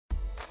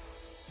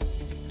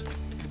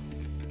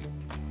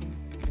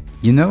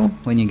You know,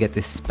 when you get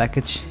this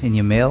package in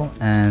your mail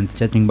and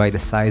judging by the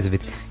size of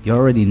it, you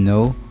already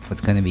know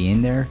what's gonna be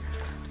in there.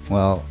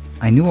 Well,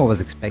 I knew I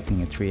was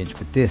expecting a 3-inch,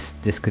 but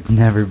this could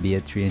never be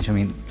a 3-inch. I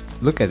mean,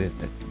 look at it.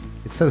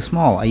 It's so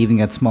small. I even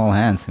got small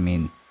hands. I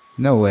mean,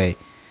 no way.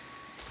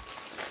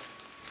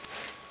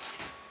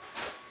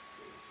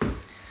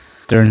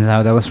 Turns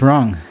out I was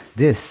wrong.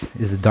 This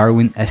is the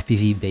Darwin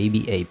FPV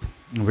Baby Ape.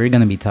 We're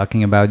gonna be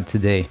talking about it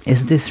today.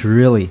 Is this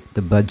really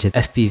the budget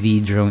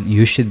FPV drone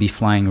you should be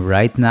flying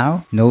right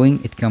now,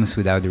 knowing it comes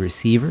without a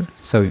receiver?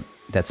 So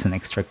that's an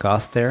extra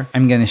cost there.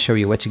 I'm gonna show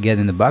you what you get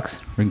in the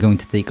box. We're going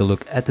to take a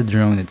look at the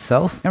drone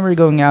itself, and we're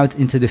going out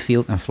into the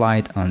field and fly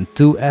it on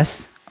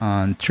 2S,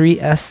 on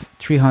 3S,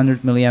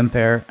 300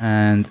 milliampere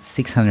and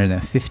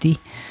 650.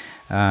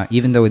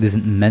 Even though it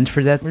isn't meant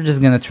for that, we're just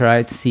gonna try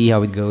it, see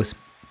how it goes.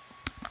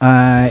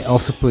 I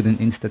also put an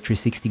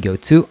Insta360 Go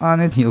 2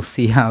 on it. You'll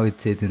see how it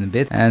did in a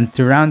bit. And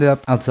to round it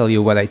up, I'll tell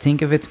you what I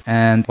think of it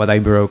and what I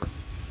broke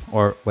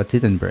or what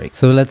didn't break.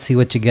 So let's see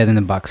what you get in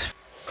the box.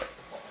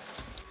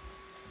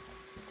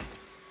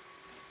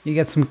 You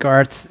get some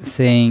cards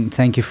saying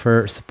thank you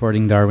for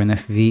supporting Darwin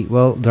FPV.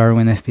 Well,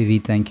 Darwin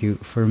FPV, thank you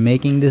for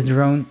making this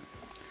drone.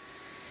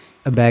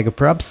 A bag of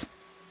props,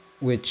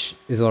 which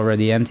is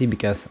already empty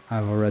because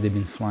I've already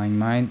been flying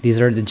mine.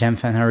 These are the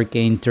Gemfan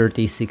Hurricane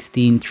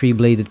 3016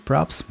 3-bladed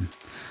props.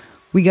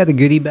 We got a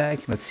goodie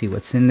bag. Let's see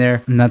what's in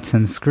there. Nuts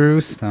and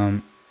screws,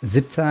 some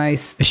zip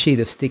ties, a sheet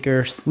of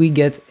stickers. We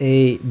get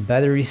a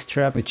battery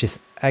strap, which is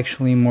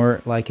actually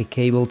more like a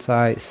cable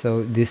tie,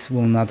 so this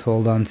will not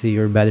hold on to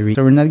your battery.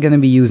 So we're not gonna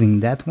be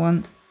using that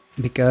one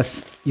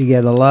because you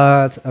get a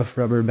lot of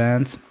rubber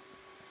bands.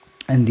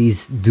 And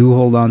these do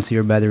hold on to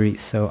your battery,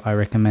 so I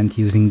recommend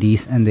using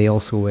these, and they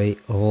also weigh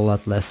a whole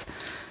lot less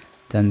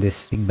than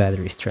this big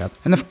battery strap.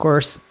 And of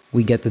course,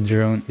 we get the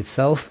drone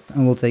itself,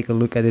 and we'll take a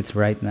look at it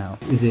right now.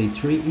 It's a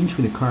 3-inch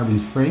with a carbon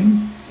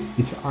frame.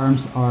 Its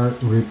arms are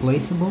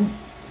replaceable.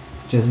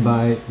 Just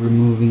by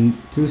removing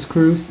 2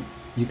 screws,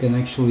 you can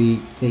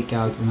actually take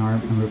out an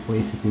arm and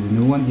replace it with a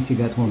new one if you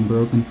got one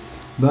broken.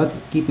 But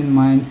keep in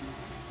mind,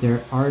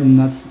 there are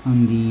nuts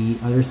on the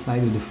other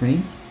side of the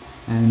frame,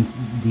 and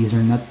these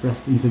are not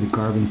pressed into the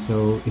carbon,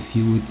 so if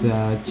you would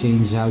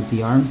change out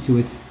the arms, you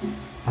would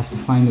have to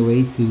find a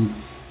way to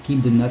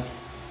keep the nuts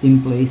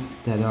in place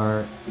that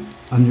are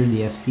under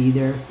the FC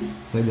there.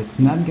 So that's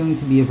not going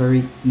to be a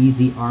very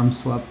easy arm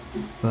swap,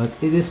 but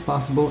it is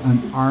possible,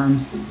 and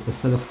arms, a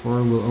set of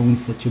 4, will only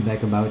set you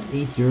back about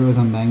 €8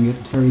 on Banggood.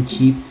 Very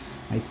cheap.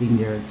 I think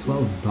they're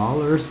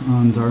 $12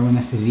 on Darwin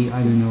FPV.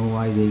 I don't know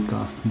why they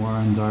cost more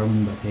on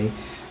Darwin, but hey.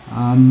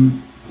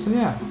 So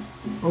yeah,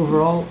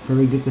 overall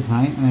very good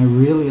design, and I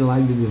really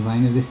like the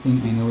design of this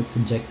thing. I know it's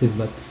subjective,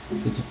 but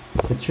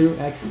it's a true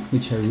X,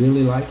 which I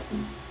really like,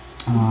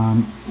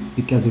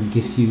 because it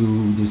gives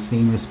you the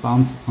same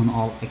response on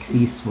all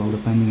XCs, well,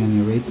 depending on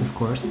your rates of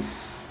course,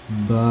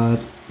 but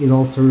it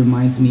also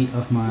reminds me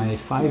of my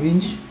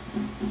 5-inch,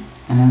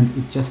 and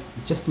it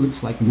just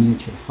looks like a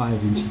miniature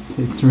 5-inch.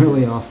 It's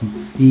really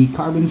awesome. The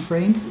carbon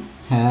frame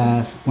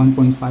has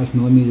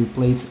 1.5mm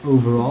plates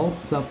overall,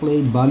 top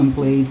plate, bottom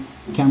plate,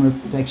 camera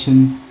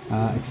protection,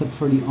 except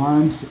for the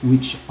arms,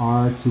 which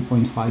are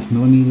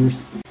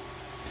 2.5mm.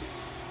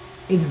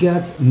 It's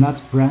got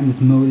not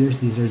branded motors.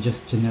 These are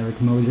just generic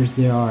motors.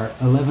 They are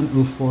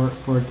 1104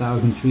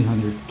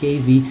 4300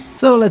 kV.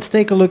 So let's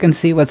take a look and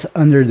see what's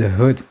under the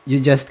hood. You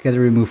just gotta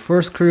remove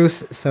 4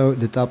 screws, so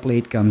the top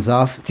plate comes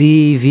off.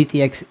 The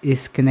VTX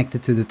is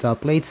connected to the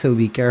top plate, so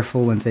be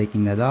careful when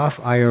taking that off.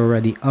 I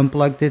already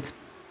unplugged it.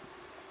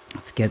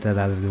 Let's get that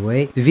out of the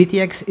way. The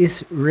VTX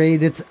is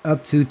rated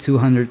up to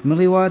 200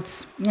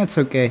 milliwatts. That's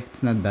okay,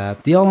 it's not bad.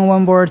 The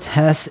all-in-one board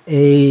has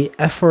a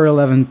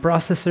F411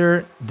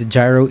 processor. The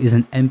gyro is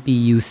an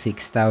MPU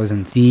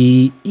 6000.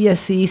 The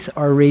ESCs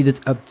are rated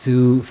up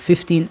to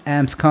 15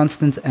 amps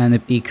constant and a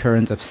peak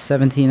current of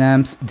 17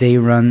 amps. They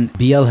run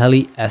BL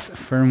Heli S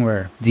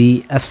firmware.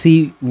 The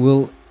FC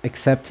will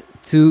accept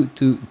 2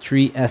 to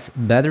 3S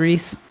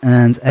batteries,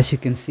 and as you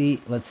can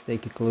see, let's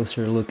take a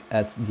closer look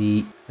at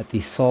the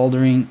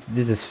soldering.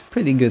 This is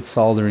pretty good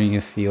soldering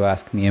if you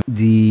ask me.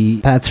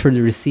 The pads for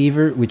the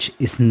receiver, which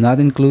is not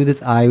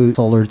included, I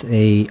soldered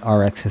a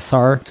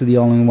RXSR to the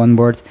all-in-one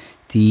board.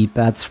 The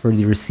pads for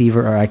the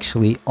receiver are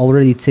actually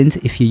already tinned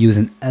if you use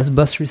an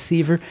S-bus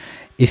receiver.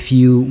 If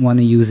you want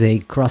to use a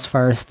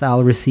Crossfire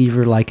style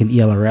receiver like an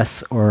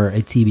ELRS or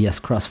a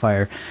TBS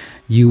Crossfire,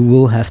 you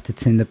will have to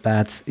tin the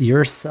pads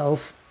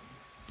yourself.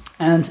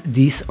 And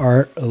these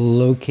are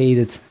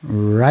located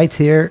right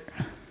here.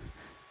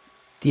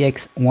 The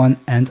X1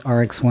 and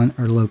RX1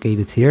 are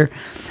located here.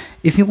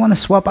 If you want to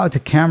swap out the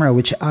camera,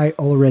 which I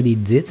already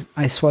did,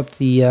 I swapped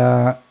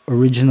the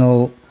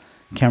original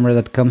camera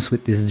that comes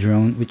with this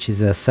drone, which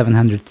is a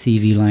 700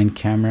 TV line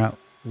camera,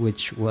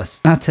 which was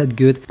not that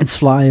good. It's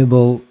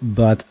flyable,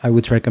 but I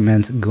would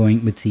recommend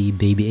going with the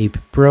Baby Ape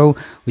Pro,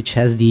 which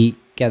has the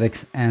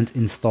cadex and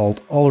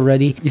installed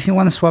already. If you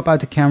want to swap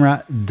out the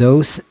camera,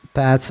 those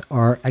pads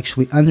are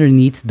actually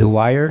underneath the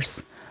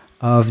wires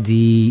of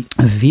the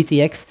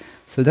VTX,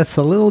 so that's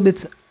a little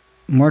bit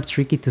more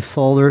tricky to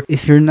solder.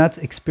 If you're not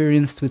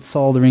experienced with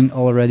soldering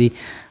already,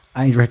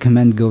 I'd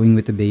recommend going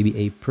with the Baby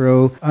Ape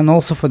Pro. And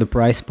also for the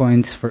price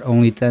points, for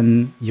only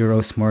 10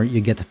 euros more,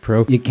 you get a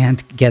Pro. You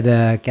can't get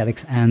a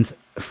Caddx Ant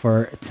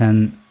for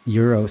 10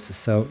 euros.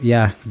 So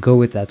yeah, go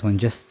with that one.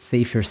 Just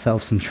save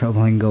yourself some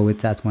trouble and go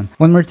with that one.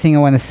 One more thing I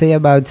want to say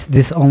about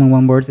this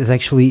all-in-one board is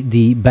actually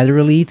the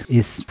battery lead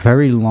is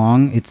very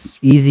long. It's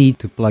easy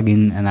to plug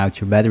in and out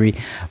your battery,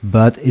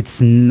 but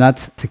it's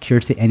not secure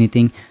to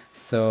anything.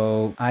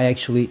 So I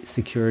actually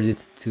secured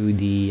it to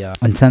the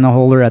antenna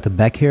holder at the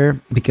back here,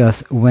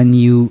 because when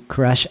you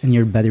crash and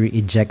your battery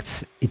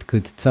ejects, it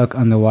could tug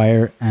on the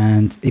wire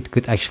and it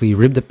could actually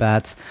rip the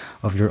pads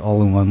of your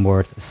all-in-one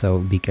board. So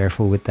be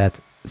careful with that.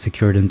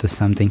 Secure them to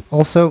something.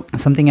 Also,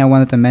 something I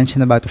wanted to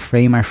mention about the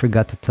frame, I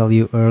forgot to tell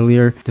you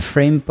earlier. The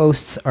frame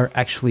posts are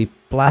actually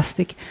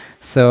plastic,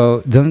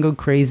 so don't go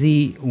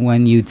crazy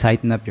when you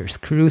tighten up your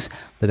screws,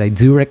 but I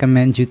do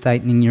recommend you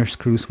tightening your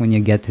screws when you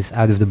get this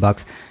out of the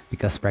box,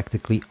 because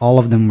practically all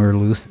of them were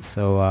loose.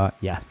 So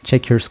yeah,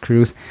 check your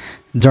screws.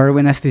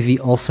 Darwin FPV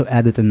also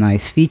added a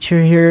nice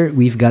feature here.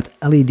 We've got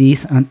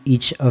LEDs on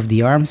each of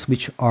the arms,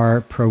 which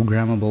are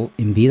programmable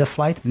in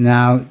Betaflight.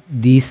 Now,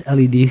 these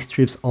LED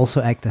strips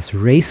also act as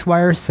race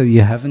wires, so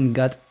you haven't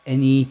got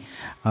any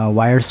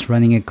wires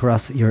running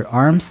across your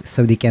arms,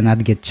 so they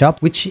cannot get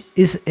chopped, which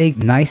is a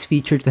nice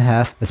feature to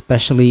have,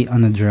 especially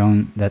on a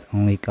drone that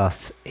only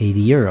costs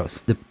 80 euros.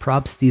 The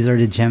props, these are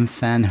the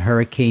Gemfan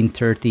Hurricane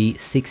 30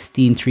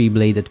 16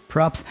 3-bladed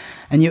props,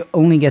 and you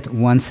only get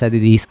one set of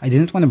these. I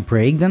didn't want to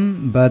break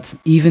them, but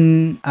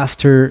even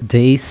after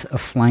days of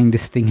flying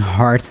this thing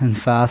hard and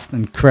fast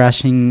and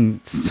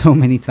crashing so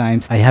many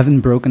times, I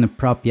haven't broken a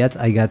prop yet.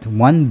 I got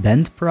one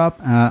bent prop,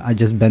 I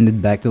just bend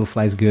it back, still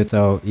flies good.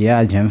 So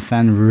yeah,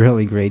 Gemfan,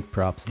 really great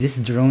props. This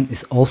drone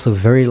is also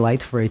very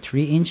light for a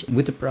 3-inch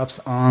with the props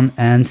on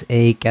and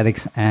a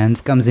Caddx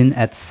Ant. Comes in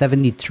at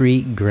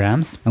 73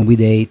 grams, and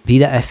with a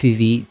Beta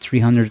FPV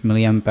 300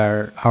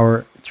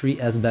 mAh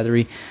 3S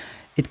battery,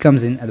 it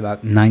comes in at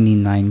about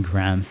 99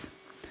 grams.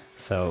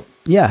 So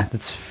yeah,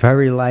 that's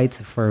very light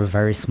for a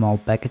very small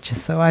package.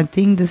 So I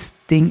think this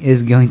thing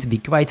is going to be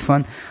quite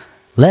fun.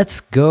 Let's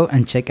go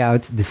and check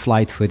out the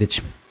flight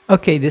footage.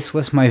 Okay, this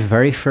was my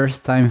very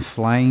first time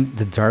flying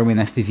the Darwin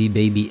FPV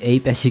Baby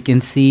Ape. As you can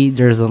see,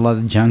 there's a lot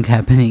of junk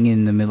happening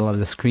in the middle of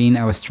the screen.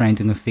 I was trying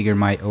to configure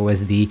my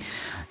OSD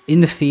in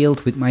the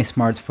field with my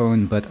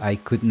smartphone, but I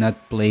could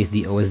not place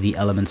the OSD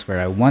elements where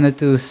I wanted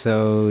to,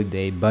 so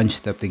they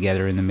bunched up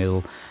together in the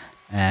middle,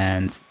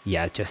 and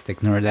yeah, just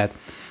ignore that.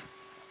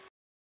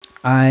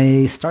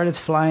 I started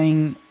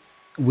flying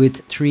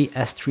with 3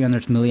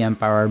 S300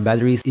 mAh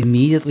batteries.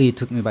 Immediately it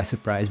took me by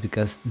surprise,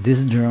 because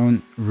this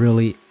drone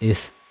really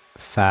is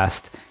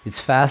fast. It's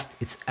fast,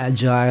 it's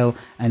agile,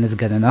 and it's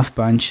got enough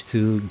punch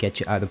to get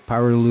you out of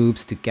power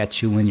loops, to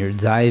catch you when you're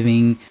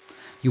diving.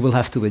 You will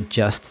have to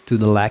adjust to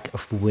the lack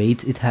of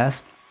weight it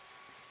has.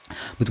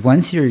 But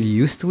once you're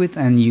used to it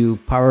and you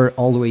power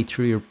all the way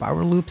through your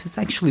power loops, it's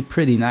actually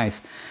pretty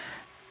nice.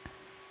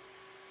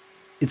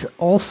 It's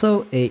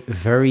also a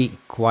very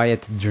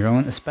quiet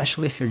drone,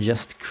 especially if you're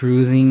just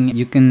cruising.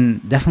 You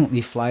can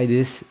definitely fly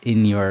this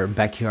in your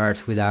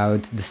backyard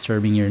without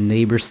disturbing your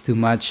neighbors too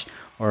much,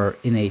 or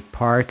in a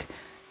park.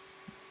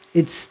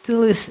 It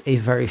still is a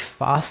very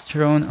fast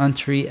drone on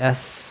 3S,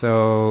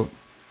 so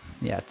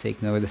yeah,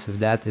 take notice of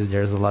that. If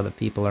there's a lot of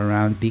people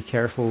around, be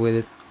careful with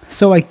it.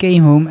 So I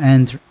came home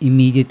and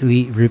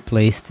immediately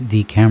replaced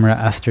the camera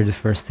after the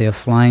first day of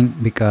flying,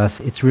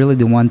 because it's really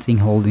the one thing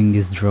holding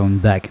this drone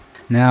back.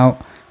 Now,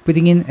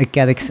 putting in a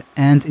Caddx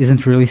Ant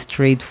isn't really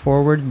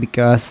straightforward,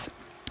 because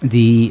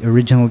the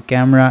original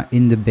camera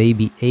in the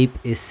Baby Ape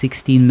is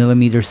 16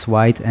 millimeters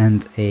wide,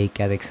 and a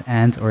Caddx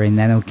Ant or a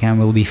nano cam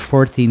will be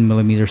 14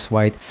 millimeters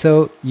wide.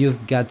 So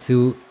you've got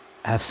to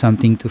have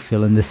something to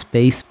fill in the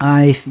space.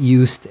 I've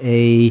used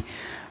a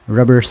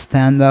rubber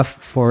standoff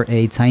for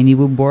a tiny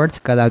woo board,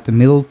 cut out the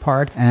middle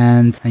part,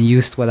 and I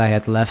used what I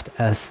had left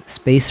as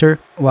spacer.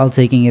 While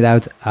taking it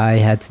out, I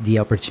had the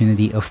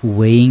opportunity of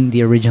weighing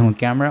the original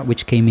camera,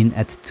 which came in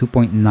at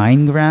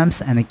 2.9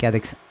 grams, and a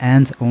Caddx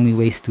Ant only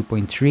weighs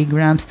 2.3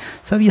 grams.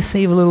 So you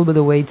save a little bit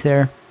of weight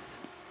there,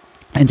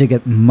 and you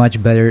get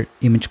much better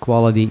image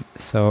quality.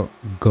 So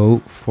go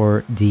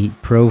for the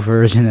Pro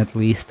version at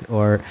least,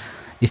 or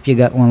if you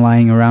got one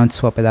lying around,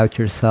 swap it out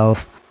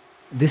yourself.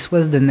 This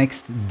was the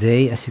next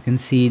day. As you can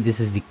see, this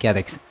is the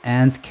Caddx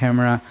Ant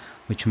camera,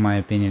 which in my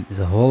opinion is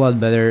a whole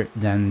lot better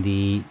than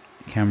the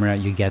camera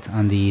you get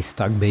on the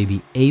stock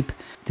Baby Ape.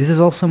 This is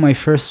also my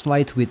first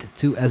flight with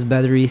 2S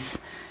batteries.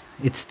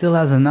 It still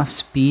has enough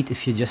speed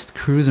if you just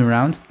cruise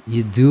around.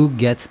 You do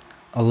get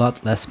a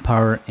lot less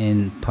power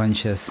in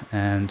punches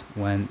and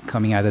when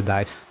coming out of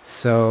dives.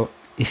 So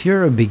if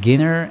you're a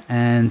beginner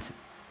and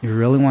you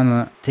really want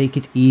to take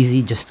it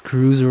easy, just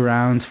cruise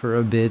around for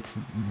a bit,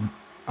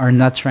 are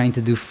not trying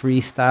to do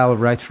freestyle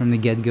right from the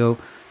get-go,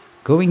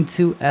 going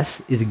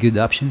 2S is a good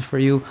option for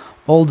you.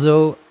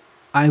 Although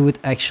I would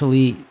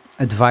actually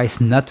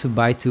advise not to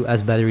buy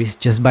 2S batteries,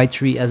 just buy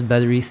 3S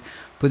batteries.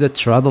 put a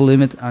throttle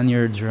limit on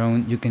your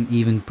drone. You can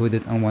even put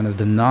it on one of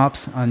the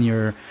knobs on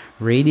your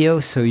radio,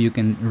 so you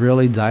can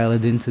really dial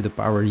it into the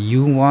power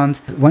you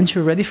want. Once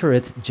you're ready for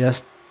it,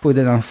 just put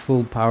it on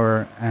full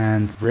power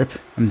and rip.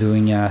 I'm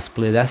doing a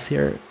split S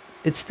here.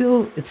 It's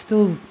still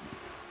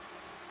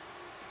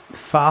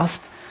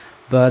fast,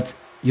 but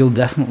you'll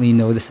definitely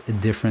notice a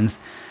difference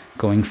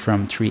going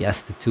from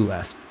 3S to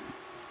 2S.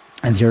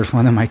 And here's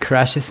one of my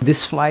crashes.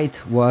 This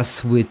flight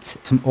was with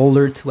some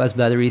older 2S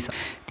batteries.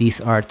 These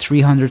are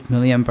 300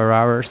 milliamp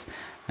hours,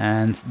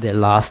 and they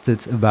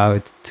lasted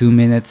about 2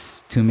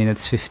 minutes, 2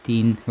 minutes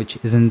 15, which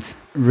isn't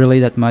really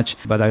that much,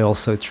 but I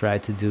also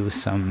tried to do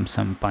some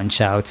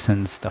punch outs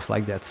and stuff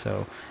like that.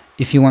 So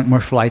if you want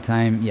more flight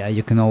time, yeah,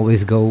 you can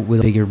always go with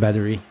a bigger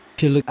battery.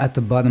 If you look at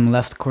the bottom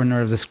left corner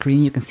of the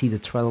screen, you can see the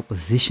throttle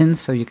position,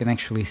 so you can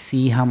actually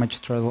see how much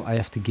throttle I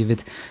have to give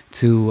it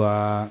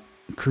to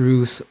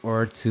cruise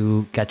or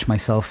to catch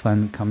myself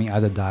when coming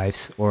out of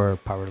dives or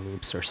power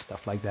loops or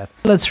stuff like that.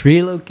 Let's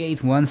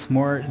relocate once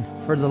more.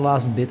 For the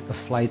last bit of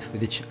flight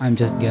footage, I'm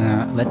just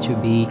gonna let you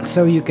be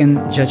so you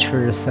can judge for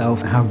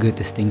yourself how good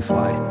this thing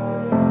flies.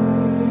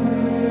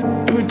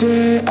 Every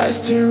day I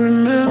still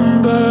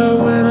remember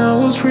when I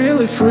was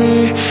really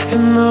free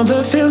and all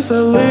the things I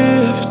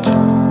lived.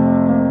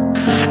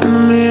 In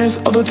the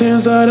midst of the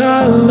things that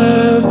I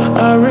left,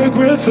 I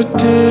regret for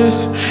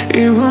this.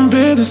 It won't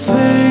be the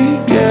same,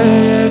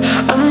 yeah.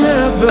 I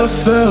never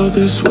felt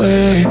this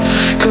way,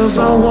 cause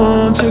I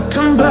want to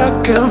come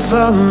back and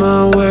find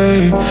my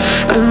way.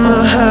 And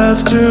I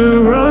have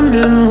to run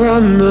and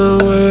run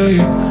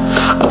away.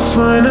 I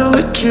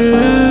finally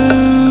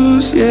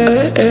choose,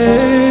 yeah.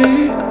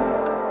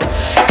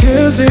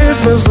 Cause it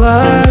feels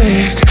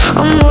like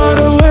I'm wide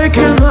awake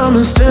and I'm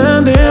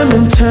standing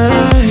in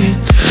time.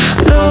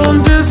 Now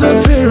I'm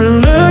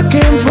disappearing,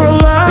 looking for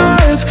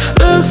life.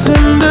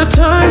 Losing the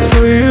time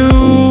for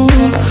you.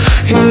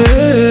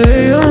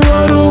 Yeah, I'm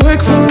wide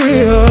awake for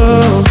real.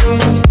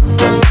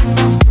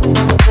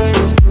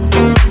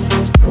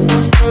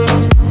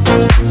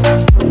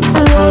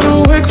 I'm wide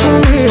awake for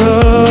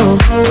real.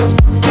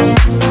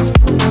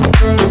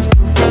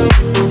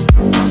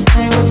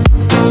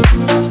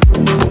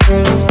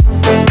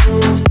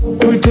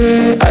 Every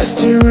day I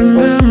still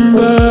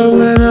remember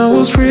when I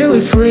was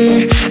really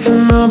free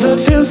and all the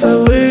things I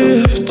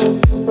lived.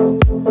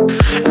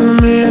 In the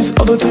midst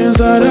of the things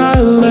that I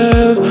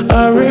left,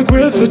 I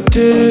regret for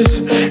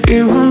this.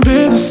 It won't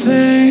be the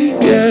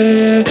same,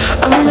 yeah.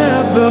 I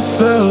never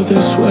felt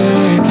this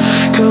way,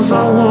 cause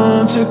I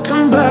want to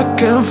come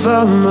back and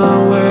find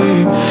my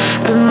way.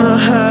 And I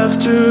have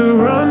to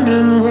run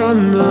and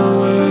run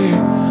away.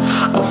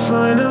 I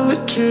finally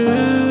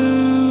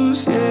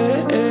choose, yeah.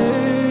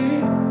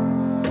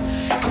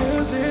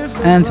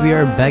 And we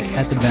are back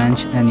at the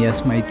bench, and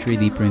yes, my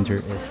 3D printer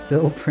is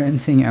still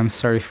printing. I'm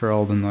sorry for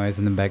all the noise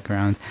in the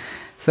background.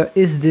 So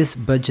is this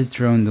budget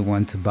drone the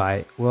one to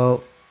buy?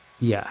 Well,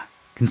 yeah.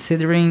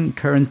 Considering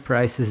current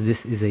prices,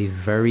 this is a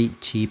very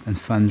cheap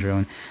and fun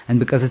drone. And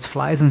because it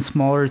flies on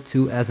smaller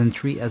 2S and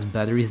 3S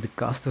batteries, the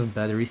cost of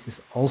batteries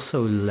is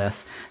also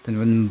less than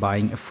when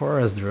buying a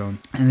 4S drone.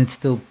 And it's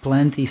still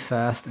plenty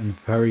fast and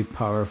very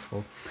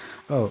powerful.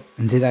 Oh,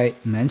 and did I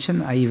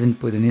mention I even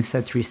put an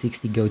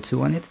Insta360 Go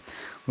 2 on it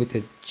with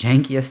the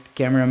jankiest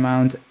camera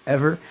mount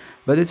ever,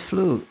 but it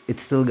flew. It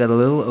still got a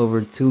little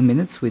over 2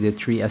 minutes with a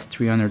 3S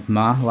 300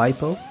 mAh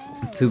LiPo.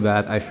 Too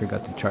bad I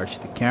forgot to charge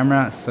the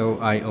camera, so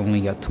I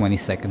only got 20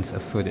 seconds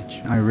of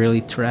footage. I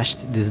really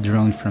trashed this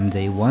drone from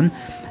day one,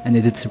 and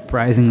it did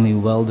surprisingly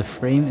well. The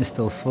frame is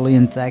still fully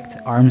intact,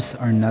 arms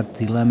are not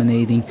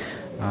delaminating,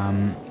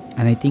 and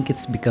I think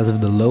it's because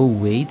of the low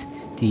weight.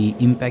 The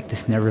impact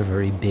is never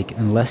very big.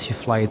 Unless you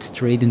fly it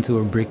straight into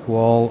a brick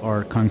wall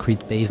or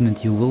concrete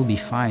pavement, you will be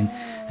fine.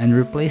 And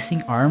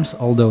replacing arms,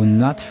 although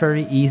not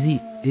very easy,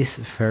 is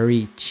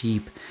very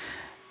cheap.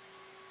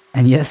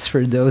 And yes,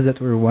 for those that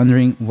were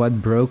wondering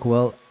what broke,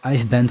 well,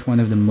 I've bent one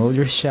of the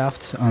motor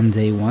shafts on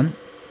day one,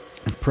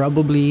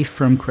 probably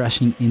from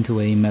crashing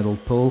into a metal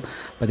pole,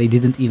 but I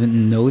didn't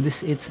even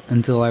notice it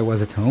until I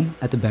was at home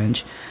at the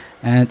bench.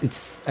 And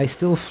I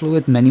still flew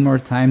it many more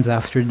times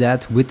after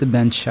that with the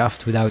bent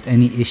shaft without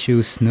any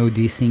issues, no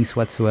de-syncs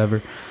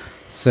whatsoever.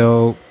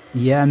 So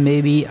yeah,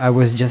 maybe I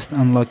was just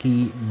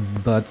unlucky,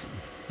 but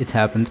it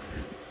happened.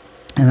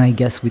 And I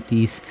guess with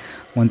these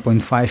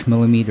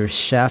 1.5mm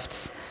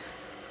shafts,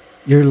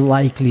 you're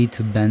likely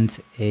to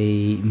bend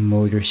a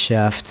motor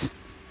shaft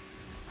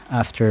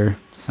after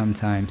some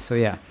time. So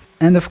yeah,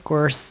 and of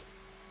course,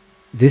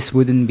 this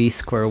wouldn't be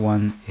square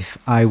one if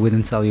I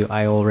wouldn't tell you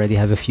I already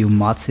have a few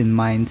mods in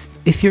mind.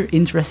 If you're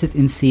interested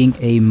in seeing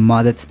a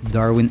modded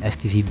Darwin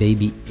FPV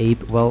Baby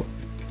Ape, well,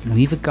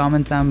 leave a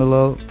comment down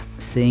below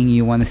saying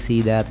you want to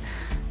see that,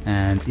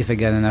 and if I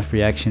get enough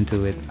reaction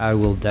to it, I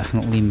will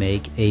definitely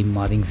make a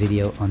modding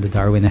video on the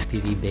Darwin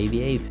FPV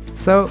Baby Ape.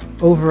 So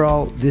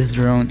overall, this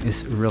drone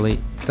is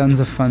really tons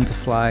of fun to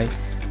fly.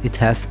 it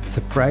has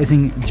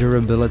surprising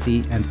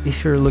durability, and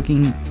if you're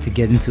looking to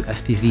get into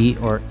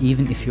FPV, or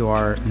even if you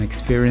are an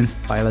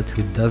experienced pilot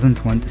who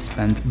doesn't want to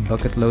spend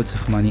bucket loads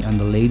of money on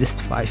the latest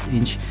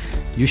 5-inch,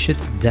 you should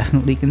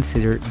definitely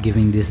consider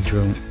giving this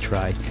drone a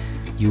try.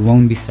 You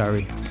won't be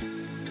sorry.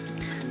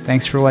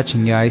 Thanks for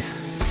watching, guys.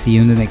 See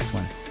you in the next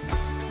one.